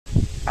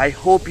I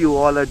hope you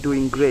all are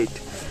doing great.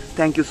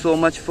 Thank you so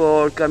much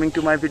for coming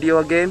to my video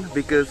again,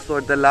 because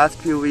for the last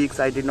few weeks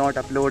I did not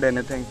upload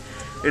anything.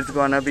 It's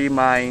gonna be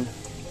my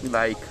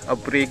a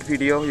break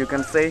video, you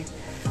can say.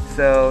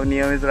 So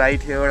Neo is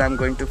right here. I'm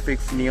going to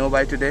fix Neo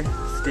by today.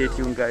 Stay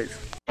tuned, guys.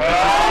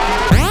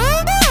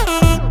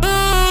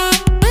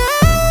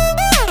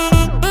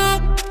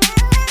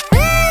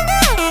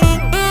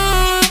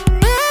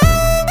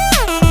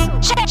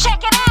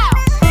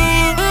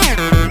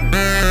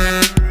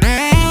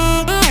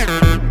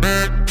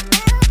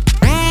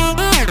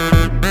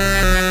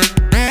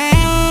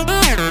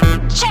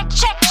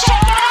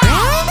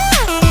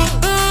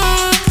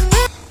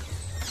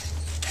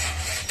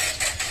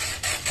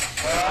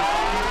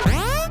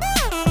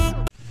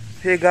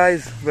 Hey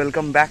guys,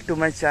 welcome back to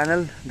my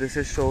channel. This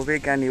is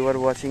Shovik and you are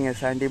watching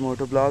S&D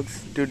Motovlogs.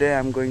 Today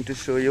I'm going to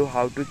show you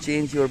how to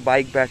change your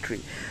bike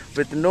battery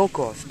with no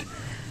cost.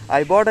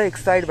 I bought a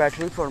Gixxer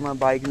battery for my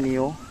bike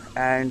Neo,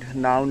 and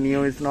now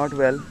Neo is not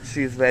well.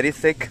 She is very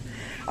sick.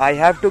 I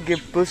have to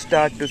give push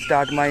start to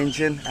start my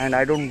engine, and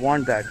I don't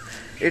want that.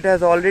 It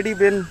has already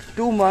been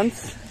 2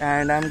 months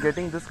and I'm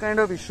getting this kind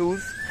of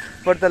issues.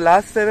 For the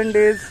last 7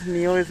 days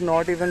Neo is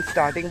not even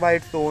starting by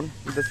its own.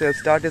 The self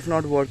start is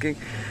not working.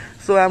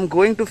 So I'm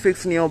going to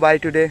fix Neo by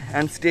today,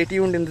 and stay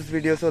tuned in this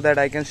video so that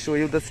I can show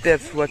you the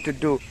steps what to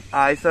do.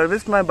 I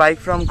serviced my bike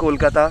from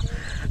Kolkata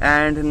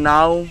and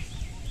now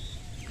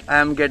I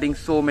am getting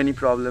so many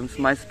problems.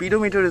 My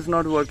speedometer is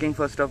not working.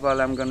 First of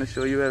all, I'm gonna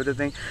show you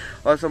everything.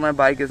 Also, my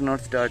bike is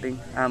not starting.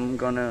 I'm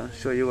gonna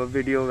show you a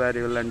video where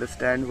you will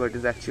understand what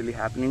is actually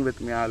happening with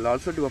me. I'll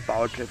also do a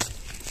power trip.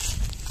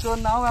 So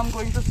now I'm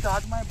going to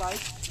start my bike.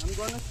 I'm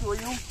gonna show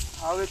you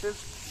how it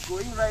is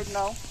going right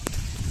now,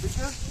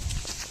 because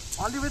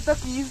only with the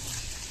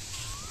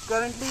keys.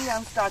 Currently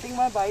I'm starting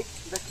my bike.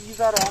 The keys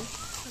are on,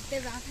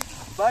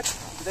 but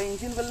the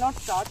engine will not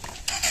start.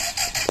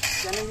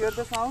 Can you hear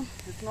the sound?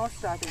 It's not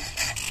starting.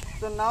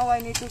 So now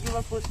I need to give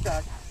a push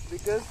start,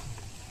 because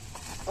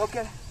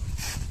okay,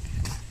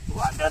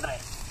 1, 2, 3.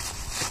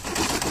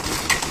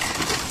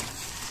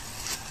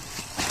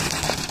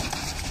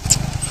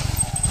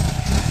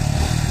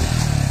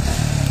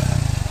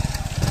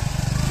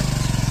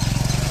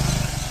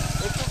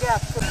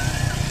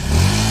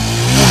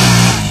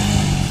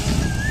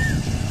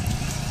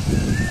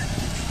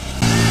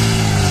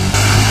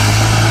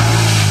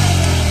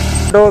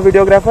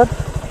 Videographer,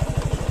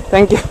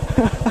 thank you.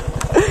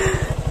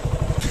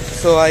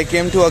 So I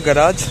came to a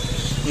garage.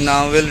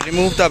 Now we'll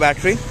remove the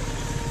battery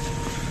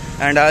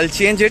and I'll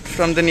change it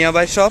from the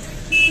nearby shop.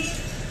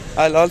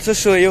 I'll also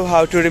show you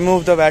how to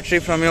remove the battery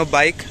from your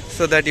bike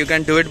so that you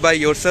can do it by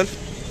yourself.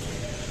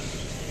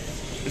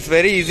 It's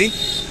very easy.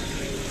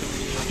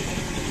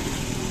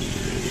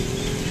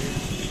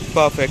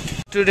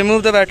 Perfect. To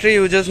remove the battery,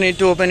 you just need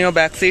to open your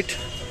back seat.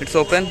 It's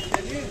open.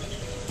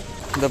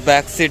 The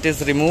back seat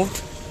is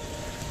removed.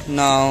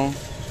 Now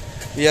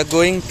we are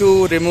going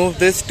to remove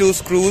these 2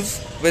 screws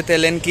with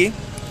Allen key.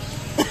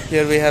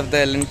 Here we have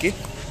the Allen key.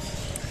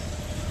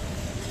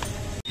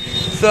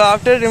 So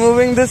after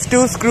removing these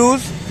 2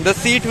 screws, the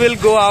seat will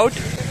go out.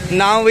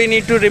 Now we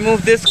need to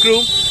remove this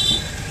screw.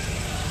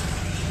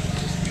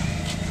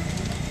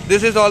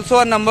 This is also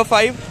a number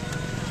 5.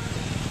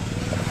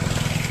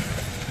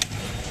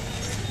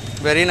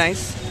 Very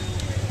nice.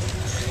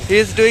 He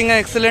is doing an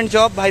excellent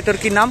job. Bhai tar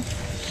ki naam?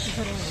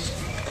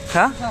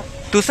 Huh?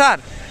 Tushar.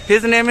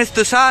 His name is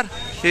Tushar.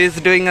 He is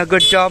doing a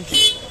good job.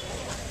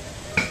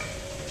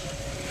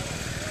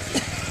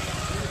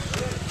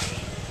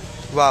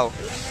 Wow.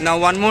 Now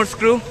one more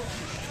screw.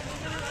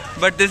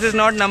 But this is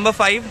not number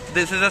 5.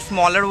 This is a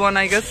smaller one,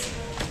 I guess.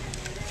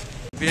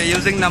 We are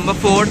using number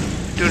 4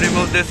 to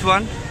remove this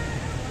one.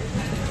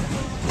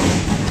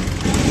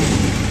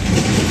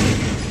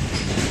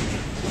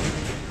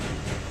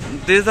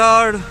 These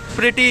are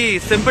pretty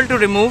simple to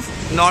remove.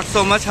 Not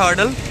so much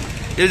hurdle.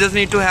 You just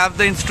need to have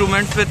the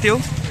instruments with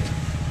you.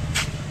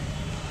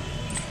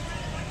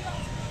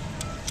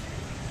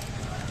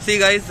 See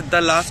guys,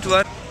 the last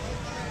one.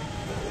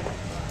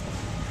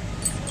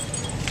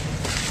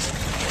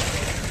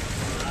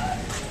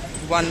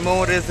 One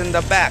more is in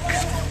the back.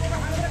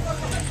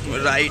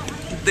 Right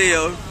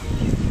there.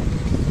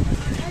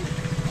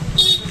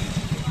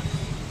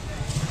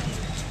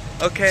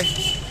 Okay,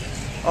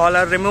 all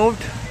are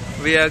removed.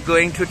 We are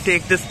going to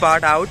take this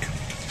part out.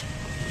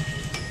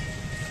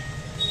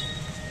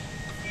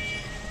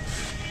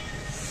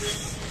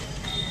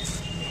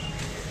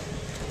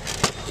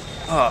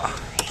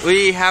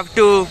 We have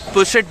to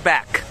push it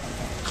back.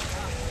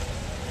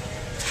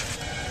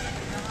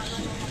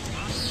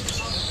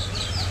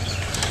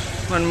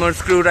 One more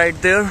screw right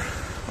there.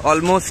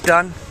 Almost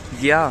done.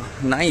 Yeah,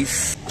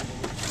 nice.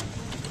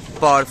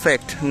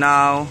 Perfect.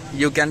 Now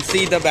you can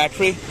see the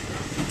battery.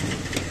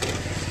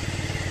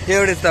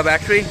 Here is the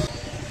battery.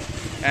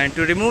 And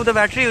to remove the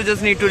battery, you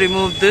just need to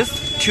remove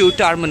this 2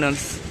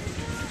 terminals.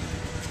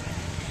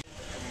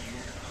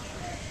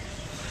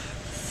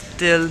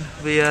 Still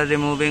we are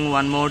removing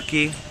one more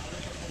key.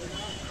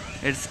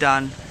 It's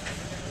done.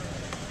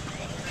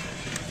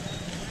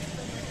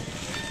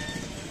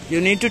 You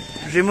need to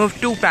remove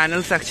two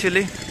panels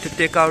actually to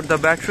take out the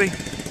battery.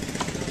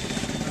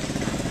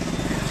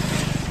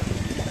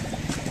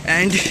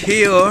 And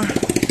here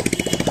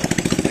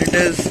it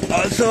is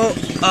also,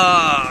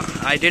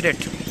 I did it.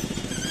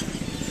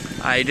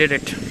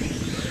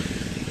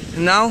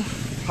 Now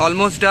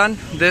almost done.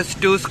 There's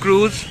two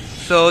screws,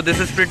 so this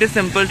is pretty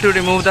simple to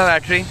remove the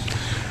battery.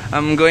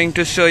 I'm going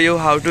to show you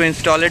how to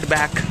install it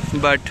back,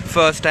 but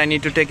first I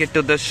need to take it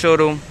to the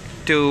showroom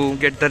to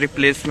get the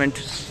replacement.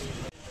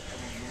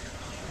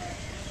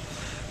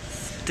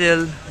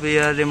 Still we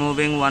are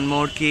removing one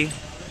more key.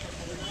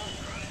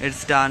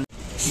 It's done.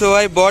 So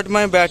I bought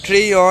my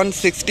battery on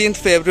 16th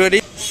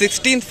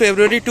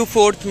February to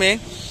 4th May,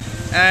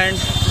 and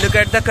look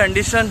at the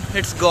condition,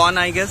 it's gone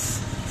I guess.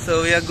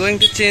 So we are going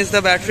to change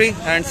the battery,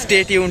 and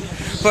stay tuned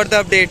for the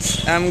updates.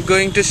 I'm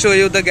going to show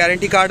you the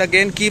guarantee card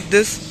again. Keep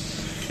this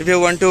if you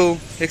want to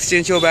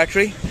exchange your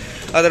battery,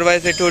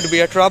 otherwise it would be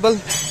a trouble.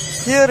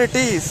 Here it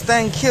is,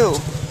 thank you.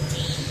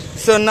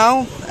 So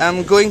now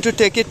I'm going to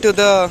take it to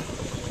the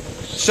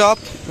shop,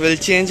 we'll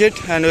change it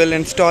and we'll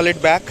install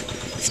it back.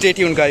 Stay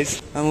tuned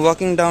guys. I'm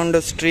walking down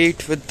the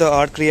street with the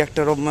arc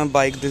reactor of my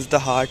bike. This is the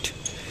heart.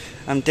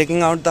 I'm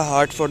taking out the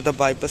heart for the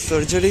bypass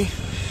surgery,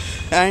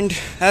 and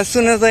as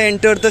soon as I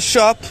enter the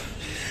shop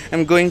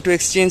I'm going to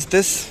exchange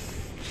this.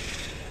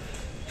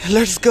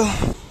 Let's go.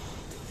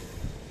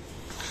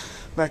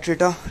 Battery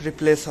ta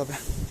replace hobe,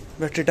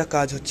 battery ta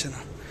kaj hocche na.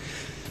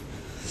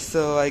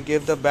 So I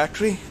gave the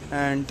battery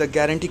and the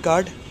guarantee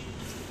card.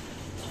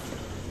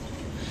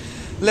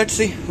 Let's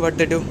see what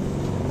they do.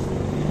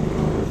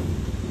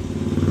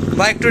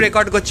 Bike to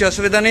record korchi,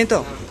 অসুবিধা নেই তো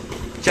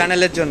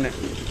চ্যানেলের জন্য.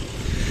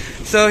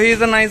 So he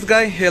is a nice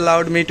guy, he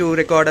allowed me to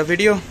record a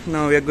video.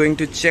 Now we are going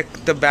to check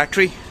the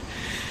battery.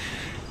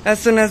 As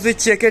soon as we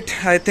check it,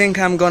 I think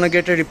I'm gonna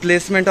get a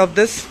replacement of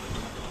this.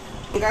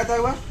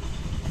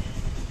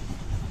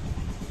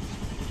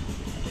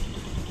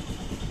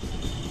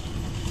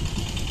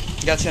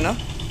 Gache na?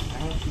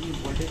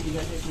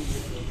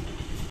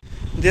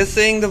 They're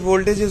saying the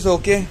voltage is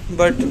okay,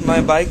 but my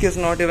bike is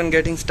not even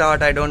getting start.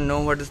 I don't know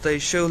what is the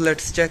issue.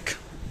 Let's check.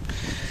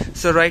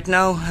 So right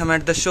now I'm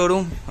at the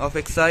showroom of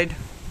Gixxer.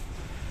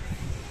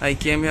 I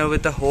came here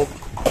with the hope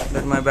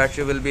that my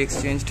battery will be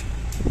exchanged.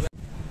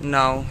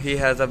 Now he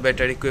has a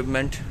better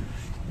equipment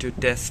to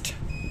test.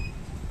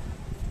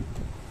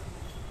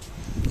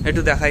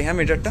 Etu dekhai ha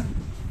meter ta.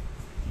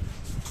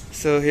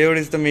 So here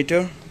is the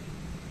meter.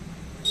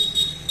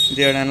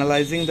 They are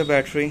analyzing the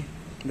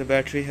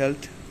battery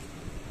health.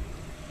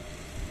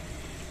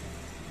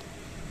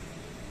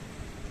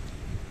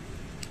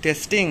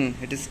 Testing,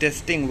 it is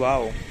testing.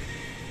 Wow,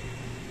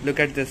 look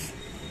at this.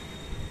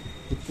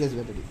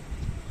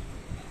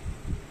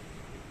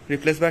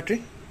 Replace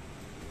battery.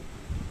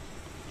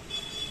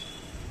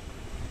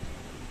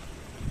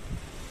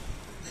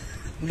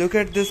 Look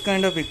at this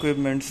kind of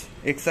equipments.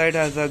 Gixxer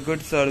has a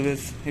good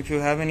service. If you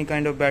have any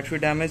kind of battery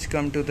damage,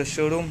 come to the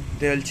showroom,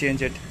 they'll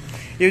change it.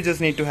 You just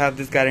need to have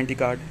this guarantee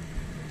card.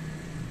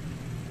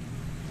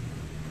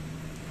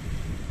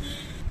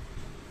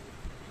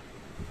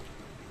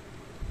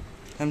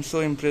 I'm so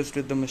impressed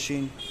with the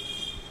machine.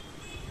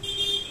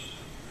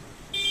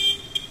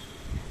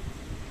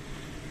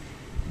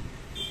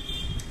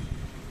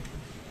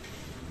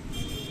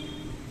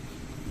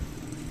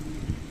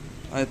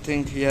 I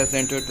think he has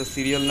entered the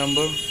serial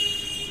number.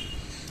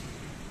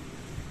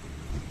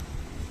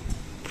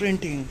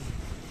 Printing.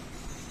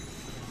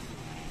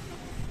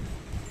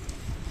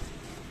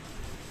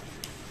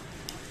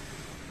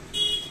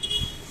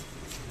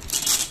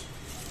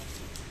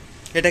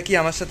 এটা কি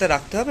আমার সাথে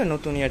রাখতে হবে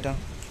নতুন এটা,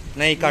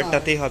 না এই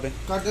কার্ডটাতেই হবে?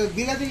 কার্ডটা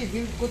বিল আছে,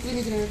 বিল কোথায়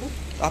নিয়েছেন এটা?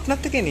 আপনার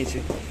থেকে নিয়েছি।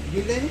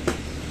 বিল দেয়নি?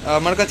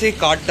 আমার কাছে এই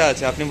কার্ডটা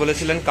আছে, আপনি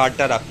বলেছিলেন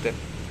কার্ডটা রাখতে।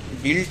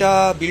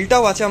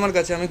 বিলটাও আছে আমার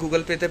কাছে, আমি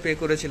গুগল পেতে পে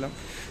করেছিলাম,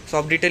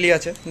 সব ডিটেলই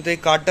আছে, কিন্তু এই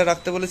কার্ডটা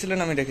রাখতে বলেছিলেন,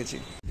 আমি রেখেছি।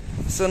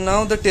 So now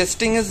the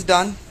testing is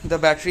done. The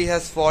battery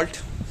has fault,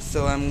 so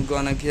I'm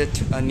gonna get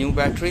a new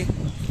battery.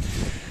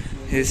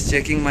 He's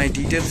checking my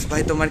details.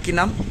 Bhai tomar ki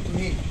naam?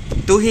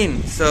 Tuhin.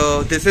 So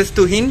this is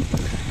Tuhin.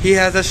 He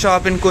has a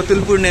shop in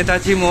Kotulpur,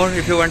 Netaji More.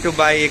 If you want to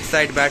buy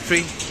Gixxer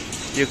battery,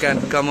 you can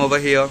come over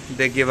here.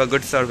 They give a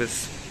good service.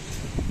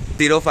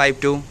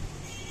 052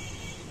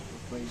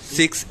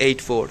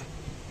 684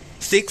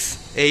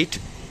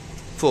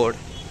 684.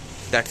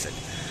 That's it.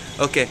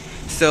 Okay,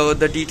 so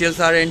the details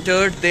are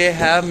entered. They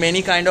have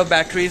many kind of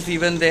batteries,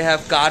 even they have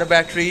car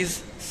batteries.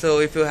 So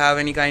if you have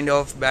any kind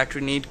of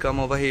battery need, come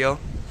over here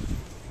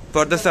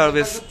for the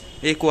service,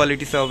 a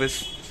quality service.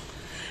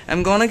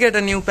 I'm gonna get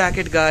a new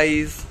packet,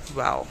 guys.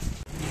 Wow.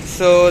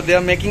 So they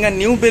are making a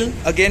new bill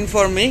again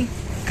for me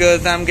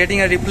because I'm getting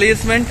a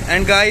replacement.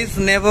 And guys,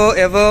 never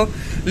ever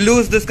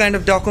lose this kind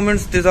of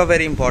documents. These are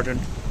very important.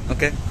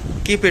 Okay,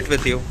 keep it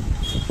with you.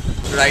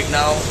 Right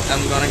now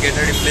I'm gonna get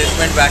a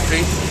replacement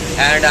battery,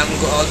 and I'm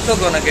also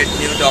gonna get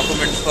new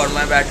documents for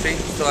my battery.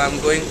 So I'm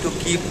going to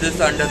keep this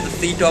under the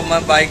seat of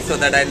my bike so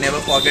that I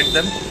never forget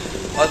them.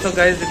 Also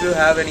guys, if you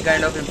have any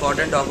kind of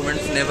important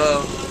documents, never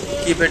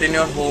keep it in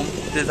your home.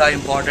 These are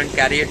important,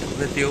 carry it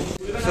with you.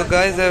 So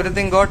guys,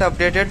 everything got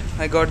updated.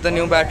 I got the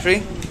new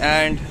battery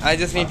and I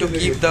just need to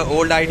keep the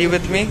old ID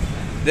with me.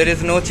 There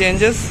is no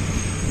changes,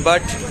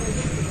 but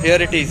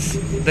here it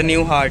is, the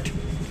new heart.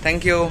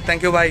 Thank you,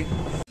 bye.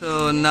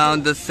 So now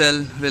the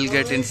cell will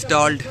get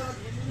installed.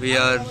 We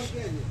are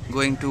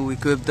going to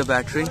equip the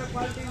battery.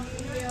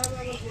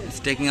 It's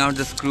taking out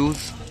the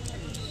screws.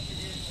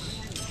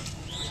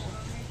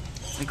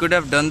 I could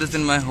have done this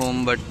in my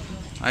home, but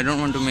I don't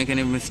want to make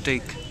any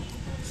mistake.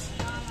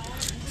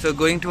 So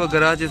going to a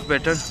garage is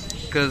better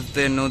because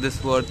they know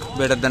this work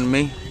better than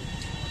me.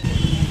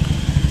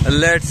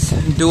 Let's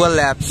do a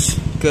laps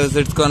because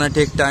it's gonna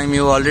take time.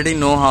 You already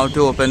know how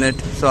to open it,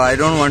 so I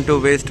don't want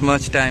to waste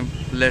much time.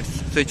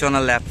 Let's switch on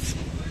a laps.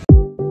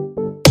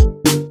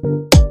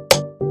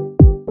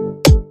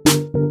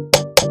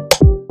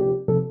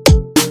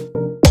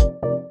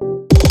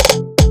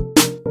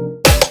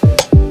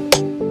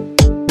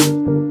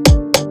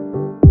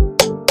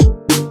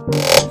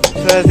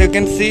 So as you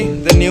can see,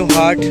 the new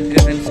heart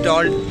is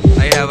installed.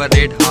 I have a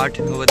red heart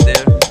over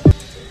there.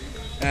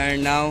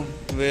 And now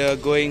we are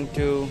going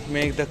to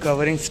make the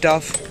covering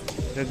stuff.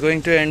 We're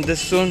going to end this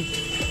soon.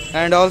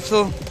 And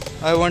also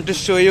I want to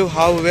show you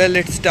how well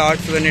it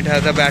starts when it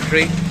has a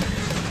battery.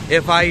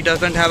 FI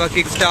doesn't have a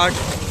kickstart.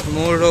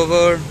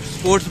 Moreover,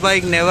 sports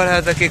bike never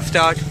has a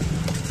kickstart.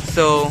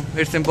 So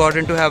it's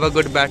important to have a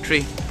good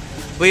battery.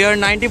 We are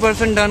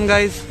 90% done,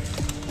 guys.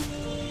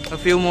 A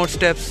few more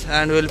steps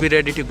and we'll be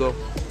ready to go.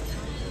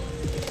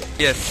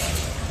 Yes.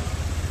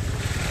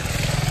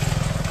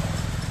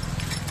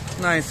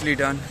 Nicely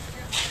done.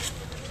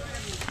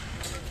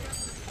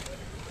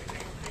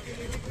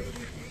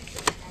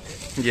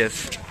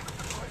 Yes.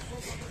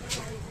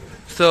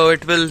 So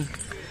it will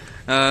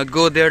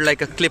go there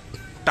like a clip,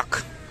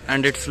 tuck,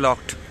 and it's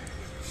locked.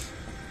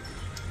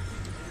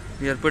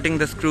 We are putting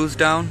the screws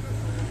down.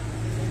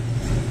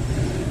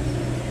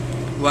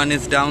 One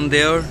is down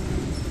there.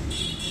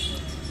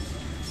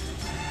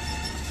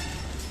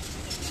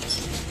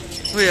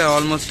 We are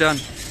almost done.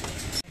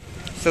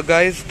 So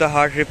guys, the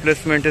heart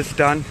replacement is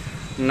done.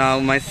 Now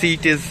my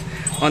seat is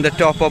on the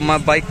top of my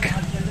bike.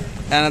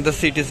 Another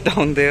seat is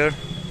down there.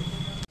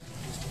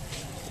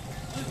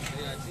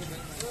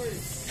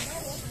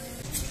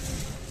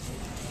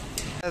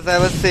 As I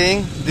was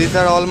saying, these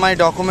are all my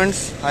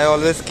documents. I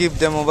always keep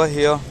them over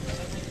here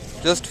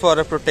just for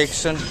a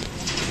protection.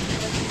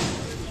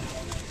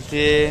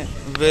 They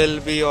will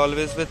be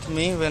always with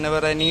me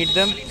whenever I need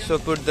them, so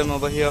put them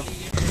over here.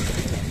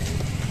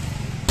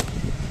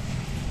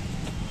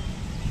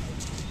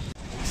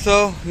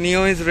 So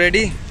Neo is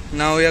ready.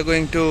 Now we are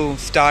going to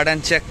start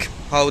and check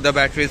how the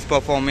battery is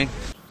performing.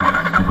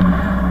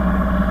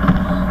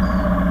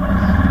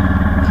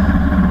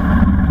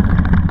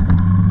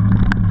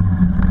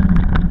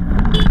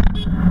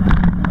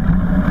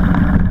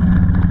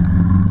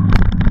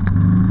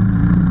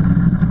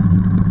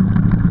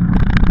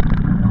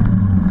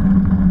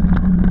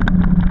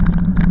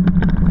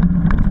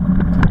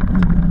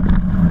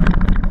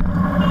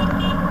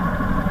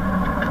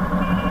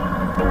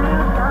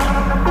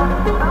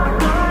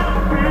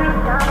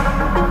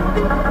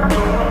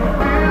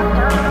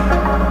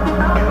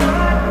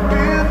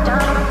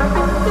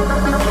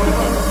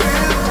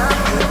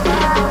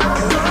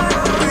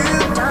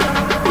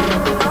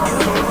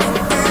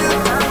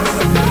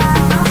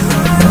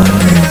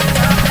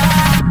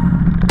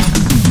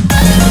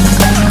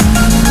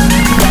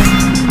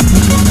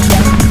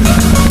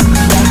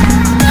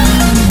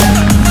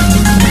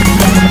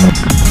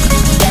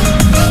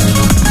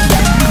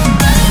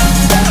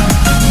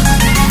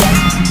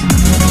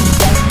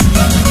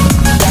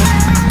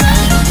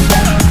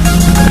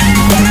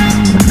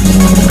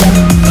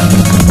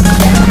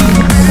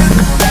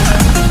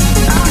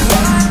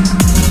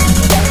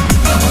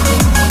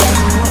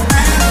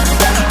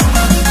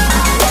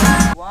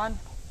 One,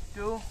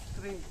 two,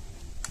 three.